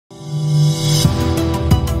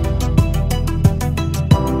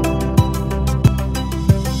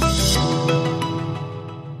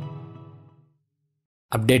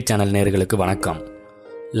Update channel நேயர்களுக்கு வணக்கம்.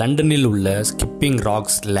 லண்டனில் உள்ள ஸ்கிப்பிங்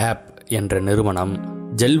ராக்ஸ் லேப் என்ற நிறுவனம்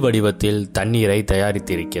ஜெல் வடிவத்தில் தண்ணீரை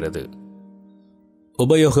தயாரித்திருக்கிறது.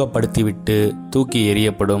 உபயோகப்படுத்திவிட்டு தூக்கி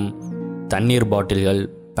எறியப்படும் தண்ணீர் பாட்டில்கள்,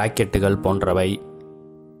 பாக்கெட்டுகள் போன்றவை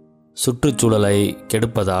சுற்றுச்சூழலை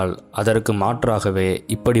கெடுப்பதால் அதற்கு மாற்றாகவே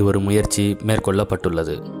இப்படி ஒரு முயற்சி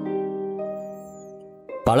மேற்கொள்ளப்பட்டுள்ளது.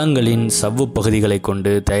 பழங்களின் சவ்வு பகுதிகளை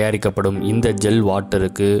கொண்டு தயாரிக்கப்படும் இந்த ஜெல்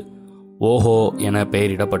வாட்டருக்கு ஓஹோ என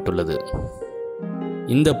பெயரிடப்பட்டுள்ளது.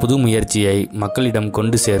 இந்த புது முயற்சியை மக்களிடம்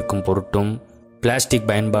கொண்டு சேர்க்கும் பொருட்டும், பிளாஸ்டிக்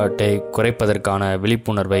பயன்பாட்டை குறைப்பதற்கான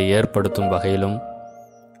விழிப்புணர்வை ஏற்படுத்தும் வகையிலும்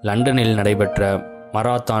லண்டனில் நடைபெற்ற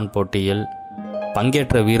மராத்தான் போட்டியில்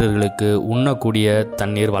பங்கேற்ற வீரர்களுக்கு உண்ணக்கூடிய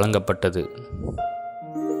தண்ணீர் வழங்கப்பட்டது.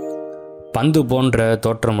 பந்து போன்ற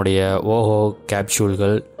தோற்றமுடைய ஓஹோ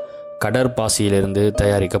கேப்சூல்கள் கடற்பாசியிலிருந்து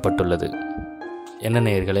தயாரிக்கப்பட்டுள்ளது. என்ன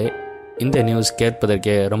நேயர்களே, இந்த நியூஸ்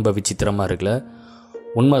கேட்பதற்கே ரொம்ப விசித்திரமாக இருக்குல்ல?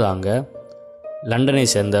 உண்மைதாங்க. லண்டனை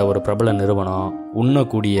சேர்ந்த ஒரு பிரபல நிறுவனம்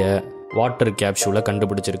உண்ணக்கூடிய வாட்டர் கேப்சூலை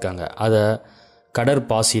கண்டுபிடிச்சிருக்காங்க. அதை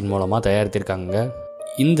கடற்பாசியின் மூலமாக தயாரித்திருக்காங்க.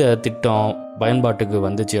 இந்த திட்டம் பயன்பாட்டுக்கு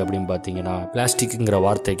வந்துச்சு அப்படின்னு பார்த்தீங்கன்னா பிளாஸ்டிக்குங்கிற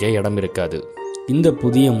வார்த்தைக்கே இடம் இருக்காது. இந்த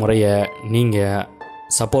புதிய முறையை நீங்கள்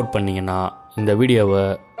சப்போர்ட் பண்ணிங்கன்னா இந்த வீடியோவை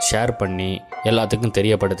ஷேர் பண்ணி எல்லாத்துக்கும்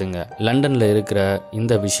தெரியப்படுத்துங்க. லண்டனில் இருக்கிற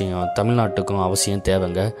இந்த விஷயம் தமிழ்நாட்டுக்கும் அவசியம்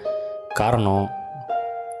தேவைங்க. காரணம்,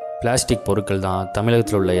 பிளாஸ்டிக் பொருட்கள் தான்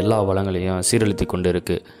தமிழகத்தில் உள்ள எல்லா வளங்களையும் சீரழித்து கொண்டு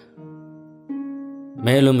இருக்குது.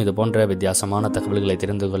 மேலும் இது போன்ற வித்தியாசமான தகவல்களை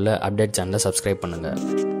தெரிந்து கொள்ள அப்டேட் சேனலை சப்ஸ்கிரைப் பண்ணுங்கள்.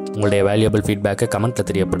 உங்களுடைய வேல்யூபிள் ஃபீட்பேக்கை கமெண்ட்டில்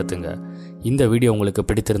தெரியப்படுத்துங்க. இந்த வீடியோ உங்களுக்கு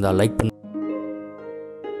பிடித்திருந்தால் லைக் பண்ணி